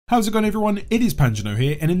How's it going everyone? It is Panjano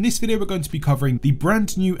here, and in this video we're going to be covering the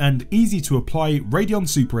brand new and easy to apply Radeon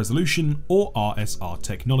Super Resolution or RSR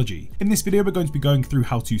technology. In this video we're going to be going through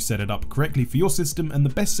how to set it up correctly for your system and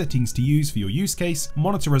the best settings to use for your use case,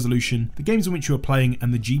 monitor resolution, the games in which you are playing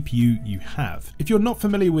and the GPU you have. If you're not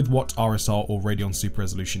familiar with what RSR or Radeon Super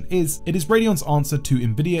Resolution is, it is Radeon's answer to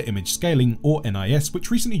Nvidia Image Scaling or NIS,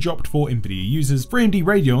 which recently dropped for Nvidia users. For AMD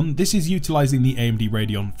Radeon, this is utilizing the AMD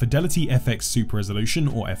Radeon Fidelity FX Super Resolution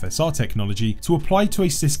or FSR technology to apply to a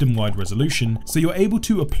system-wide resolution, so you're able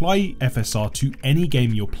to apply FSR to any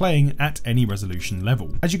game you're playing at any resolution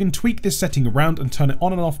level. As you can tweak this setting around and turn it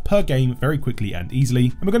on and off per game very quickly and easily,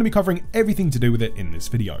 and we're going to be covering everything to do with it in this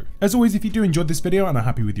video. As always, if you do enjoy this video and are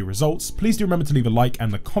happy with your results, please do remember to leave a like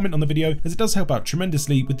and a comment on the video, as it does help out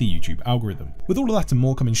tremendously with the YouTube algorithm. With all of that and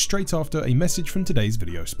more coming straight after a message from today's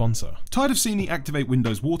video sponsor. Tired of seeing the Activate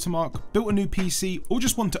Windows watermark, built a new PC, or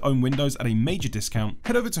just want to own Windows at a major discount?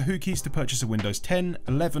 Head over to Whokeys to purchase a Windows 10,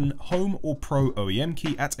 11, Home or Pro OEM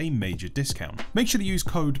key at a major discount. Make sure to use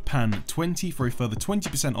code PAN20 for a further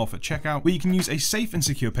 20% off at checkout, where you can use a safe and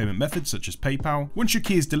secure payment method such as PayPal. Once your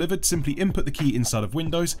key is delivered, simply input the key inside of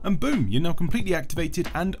Windows and boom, you're now completely activated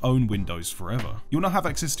and own Windows forever. You'll now have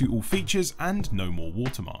access to all features and no more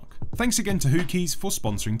watermark. Thanks again to Whokeys for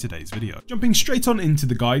sponsoring today's video. Jumping straight on into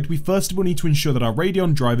the guide, we first of all need to ensure that our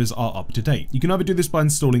Radeon drivers are up to date. You can either do this by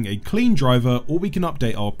installing a clean driver, or we can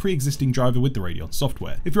update our pre-existing driver with the Radeon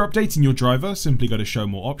software. If you're updating your driver, simply go to Show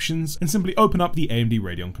More Options and simply open up the AMD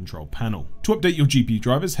Radeon control panel. To update your GPU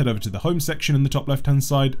drivers, head over to the Home section in the top left hand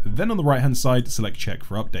side, then on the right hand side, select Check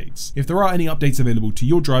for Updates. If there are any updates available to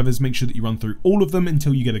your drivers, make sure that you run through all of them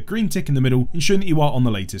until you get a green tick in the middle, ensuring that you are on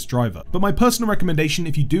the latest driver. But my personal recommendation,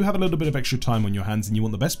 if you do have a little bit of extra time on your hands and you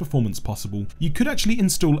want the best performance possible, you could actually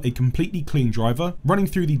install a completely clean driver, running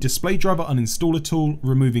through the Display Driver Uninstaller tool,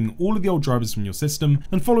 removing all of the old drivers from your system,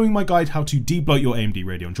 and following my guide how to debloat your AMD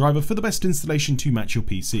Radeon driver for the best installation to match your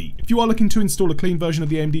PC. If you are looking to install a clean version of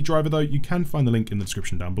the AMD driver though, you can find the link in the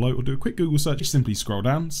description down below, or do a quick Google search. Simply scroll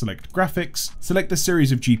down, select Graphics, select the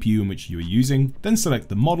series of GPU in which you are using, then select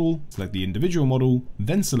the model, select the individual model,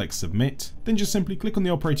 then select Submit, then just simply click on the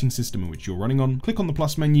operating system in which you're running on, click on the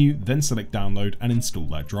plus menu, then select Download and install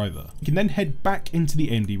that driver. You can then head back into the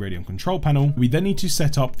AMD Radeon control panel. We then need to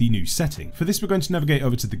set up the new setting. For this, we're going to navigate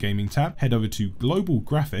over to the Gaming tab, head over to Global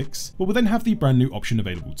Graphics, where we'll then have the brand new option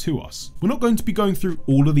available to us. We're not going to be going through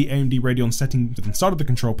all of the AMD Radeon settings inside of the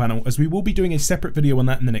control panel, as we will be doing a separate video on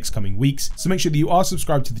that in the next coming weeks, so make sure that you are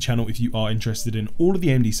subscribed to the channel if you are interested in all of the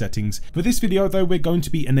AMD settings. For this video though, we're going to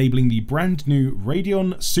be enabling the brand new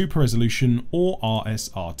Radeon Super Resolution or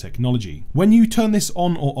RSR technology. When you turn this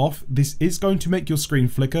on or off, this is going to make your screen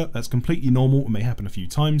flicker. That's completely normal, it may happen a few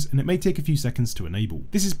times, and it may take a few seconds to enable.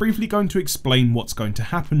 This is briefly going to explain what's going to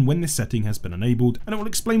happen when this setting has been enabled, and it will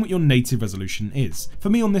explain what your native resolution is. For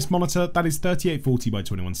me on this monitor, that is 3840 by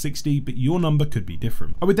 2160, but your number could be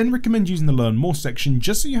different. I would then recommend using the Learn More section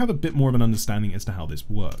just so you have a bit more of an understanding as to how this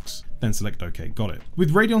works. Then select OK, got it.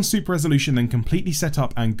 With Radeon Super Resolution then completely set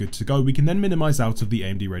up and good to go, we can then minimize out of the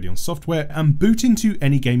AMD Radeon software and boot into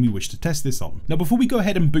any game we wish to test this on. Now before we go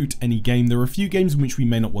ahead and boot any game, there are a few games in which we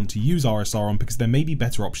may not want to use RSR on because there may be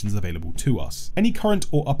better options available to us. Any current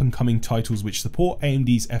or up and coming titles which support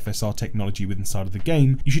AMD's FSR technology within inside of the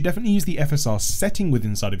game, you should definitely use the FSR setting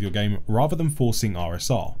within inside of your game rather than forcing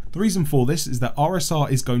RSR. The reason for this is that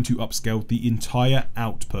RSR is going to upscale the entire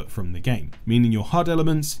output from the game, meaning your HUD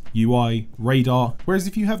elements, UI, radar, whereas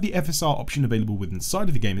if you have the FSR option available within inside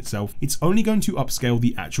of the game itself, it's only going to upscale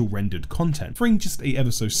the actual rendered content, offering just a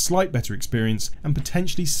ever so slight better experience and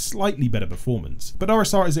potentially slightly better performance. But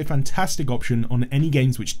RSR is a fantastic option on any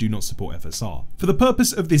games which do not support FSR. For the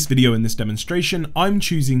purpose of this video and this demonstration, I'm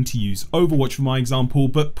choosing to use Overwatch for my example,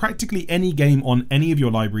 but practically any game on any of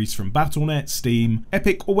your libraries from Battle.net, Steam,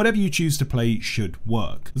 Epic, or whatever you choose to play should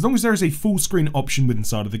work. As long as there is a full screen option within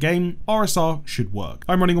inside of the game, RSR should work.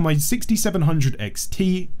 I'm running on my 6700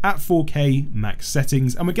 XT at 4K max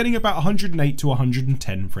settings, and we're getting about 108 to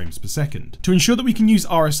 110 frames per second. To ensure that we can use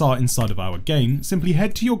RSR inside of our game, simply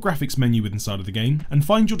head to your graphics menu within inside of the game and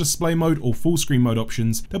find your display mode or full screen mode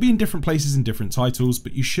options. They'll be in different places in different titles,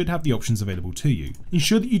 but you should have the options available to you.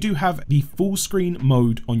 Ensure that you do have the full screen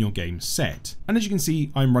mode on your game set. And as you can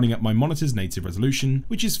see, I'm running at my monitor's native resolution,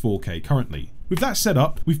 which is 4K currently. With that set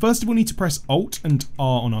up, we first of all need to press Alt and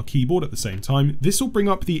R on our keyboard at the same time. This will bring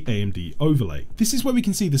up the AMD overlay. This is where we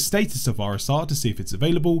can see the status of RSR to see if it's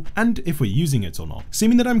available and if we're using it or not.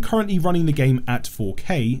 Seeming that I'm currently running the game at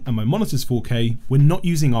 4K and my monitor's 4K, we're not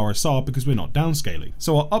using RSR because we're not downscaling.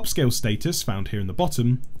 So our upscale status found here in the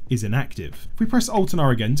bottom is inactive. If we press Alt and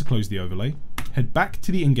R again to close the overlay, head back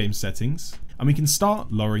to the in-game settings, and we can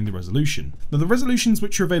start lowering the resolution. Now the resolutions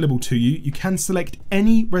which are available to you, you can select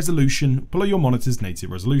any resolution below your monitor's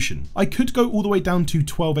native resolution. I could go all the way down to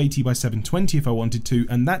 1280 by 720 if I wanted to,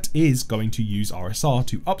 and that is going to use RSR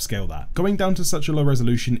to upscale that. Going down to such a low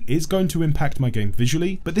resolution is going to impact my game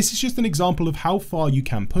visually, but this is just an example of how far you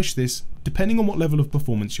can push this depending on what level of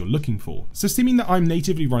performance you're looking for. So assuming that I'm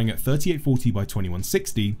natively running at 3840 by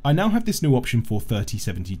 2160, I now have this new option for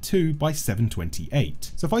 3072 by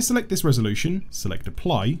 728. So if I select this resolution, select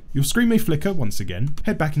apply, your screen may flicker once again,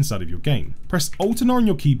 head back inside of your game. Press Alt and R on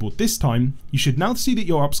your keyboard this time, you should now see that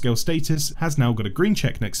your upscale status has now got a green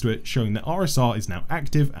check next to it showing that RSR is now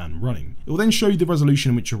active and running. It will then show you the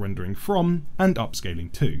resolution which you're rendering from and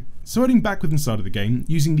upscaling to. So heading back within inside of the game,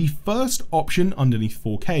 using the first option underneath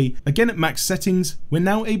 4K, again at max settings, we're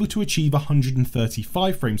now able to achieve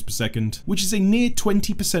 135 frames per second, which is a near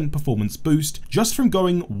 20% performance boost just from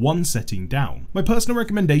going one setting down. My personal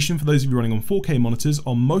recommendation for those of you running on 4K monitors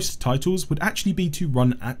on most titles would actually be to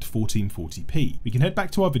run at 1440p. We can head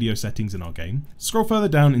back to our video settings in our game, scroll further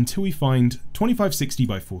down until we find 2560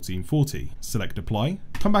 by 1440, select apply,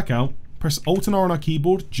 come back out, press Alt and R on our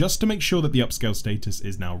keyboard just to make sure that the upscale status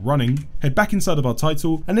is now running, head back inside of our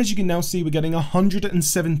title, and as you can now see, we're getting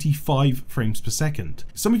 175 frames per second.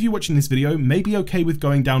 Some of you watching this video may be okay with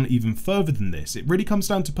going down even further than this. It really comes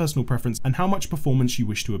down to personal preference and how much performance you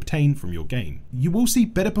wish to obtain from your game. You will see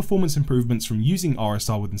better performance improvements from using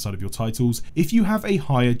RSR within inside of your titles if you have a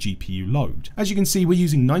higher GPU load. As you can see, we're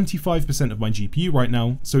using 95% of my GPU right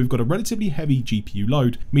now, so we've got a relatively heavy GPU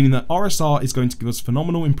load, meaning that RSR is going to give us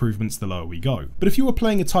phenomenal improvements the lower we go. But if you were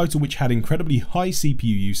playing a title which had incredibly high CPU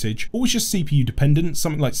usage, or was just CPU dependent,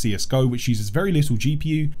 something like CSGO which uses very little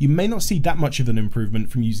GPU, you may not see that much of an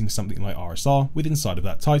improvement from using something like RSR within inside of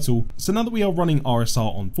that title. So now that we are running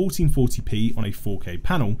RSR on 1440p on a 4K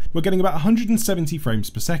panel, we're getting about 170 frames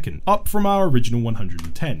per second, up from our original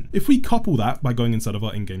 110. If we couple that by going inside of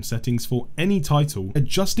our in-game settings for any title,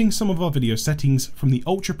 adjusting some of our video settings from the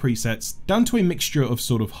ultra presets down to a mixture of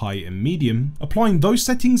sort of high and medium, applying those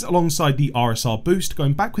settings alongside the RSR boost,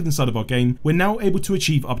 going back within inside of our game, we're now able to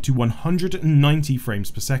achieve up to 190 frames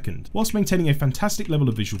per second, whilst maintaining a fantastic level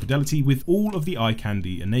of visual fidelity with all of the eye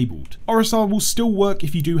candy enabled. RSR will still work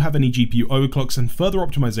if you do have any GPU overclocks and further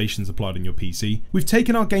optimizations applied on your PC. We've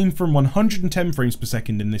taken our game from 110 frames per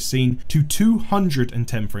second in this scene to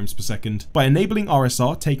 210 frames per second by enabling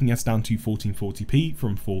RSR, taking us down to 1440p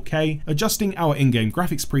from 4K, adjusting our in-game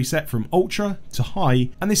graphics preset from ultra to high,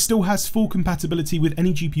 and this still has full compatibility with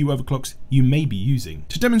any GPU overclocks you may be using.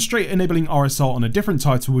 To demonstrate enabling RSR on a different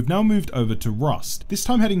title, we've now moved over to Rust, this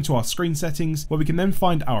time heading to our screen settings where we can then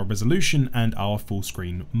find our resolution and our full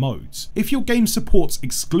screen modes. If your game supports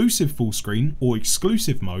exclusive full screen or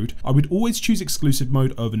exclusive mode, I would always choose exclusive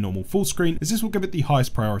mode over normal full screen, as this will give it the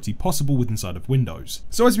highest priority possible within inside of Windows.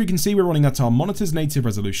 So as we can see, we're running at our monitor's native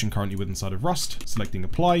resolution currently within inside of Rust, selecting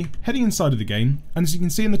apply, heading inside of the game, and as you can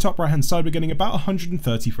see in the top right hand side, we're getting about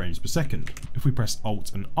 130 frames per second. If we press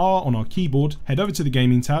Alt and R on our keyboard, head over to the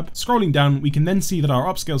gaming tab, scrolling down, we can then see that our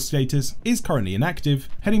upscale status is currently inactive.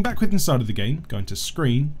 Heading back within inside of the game, going to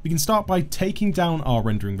screen, we can start by taking down our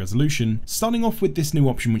rendering resolution, starting off with this new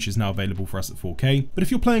option which is now available for us at 4K, but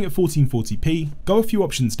if you're playing at 1440p, go a few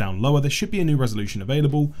options down lower, there should be a new resolution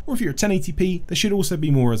available, or if you're at 1080p, there should also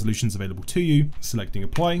be more resolutions available to you. Selecting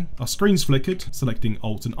apply, our screen's flickered, selecting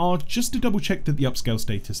Alt and R just to double check that the upscale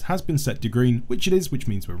status has been set to green, which it is, which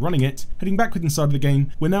means we're running it. Heading back within inside of the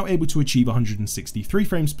game, we're now able to achieve 163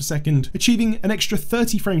 frames per second, achieving an extra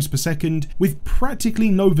 30 frames per second with practically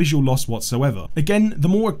no visual loss whatsoever. Again, the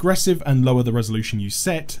more aggressive and lower the resolution you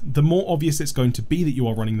set, the more obvious it's going to be that you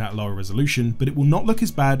are running that lower resolution, but it will not look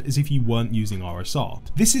as bad as if you weren't using RSR.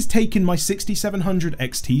 This has taken my 6700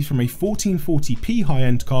 XT from a 1440p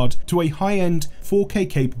high-end card to a high-end 4K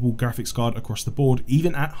capable graphics card across the board,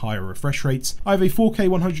 even at higher refresh rates. I have a 4K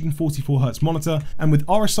 144Hz monitor, and with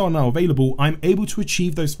RSR now available, I'm able to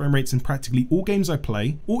achieve those frame rates in practically all games I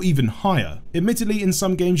play, or even higher. Admittedly, in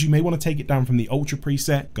some games you may want to take it down from the ultra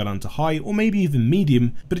preset, go down to high, or maybe even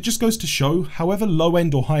medium, but it just goes to show, however low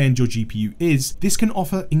end or high end your GPU is, this can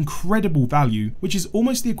offer incredible value, which is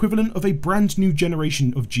almost the equivalent of a brand new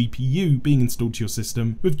generation of GPU being installed to your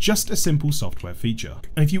system with just a simple software feature.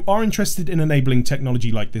 And if you are interested in enabling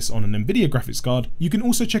technology like this on an Nvidia graphics card, you can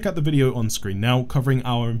also check out the video on screen now covering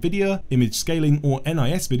our Nvidia image scaling or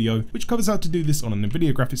NIS video, which covers how to do this on an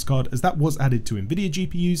Nvidia graphics graphics card, as that was added to Nvidia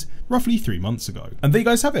GPUs roughly 3 months ago. And there you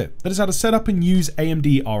guys have it. That is how to set up and use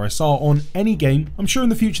AMD RSR on any game. I'm sure in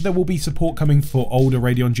the future there will be support coming for older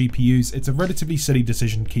Radeon GPUs. It's a relatively silly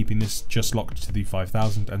decision keeping this just locked to the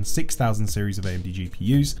 5000 and 6000 series of AMD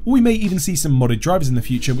GPUs. Or we may even see some modded drivers in the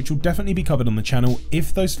future, which will definitely be covered on the channel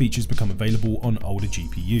if those features become available on older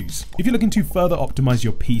GPUs. If you're looking to further optimize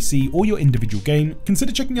your PC or your individual game,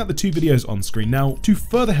 consider checking out the 2 videos on screen now to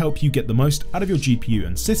further help you get the most out of your GPU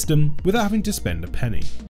and system without having to spend a penny.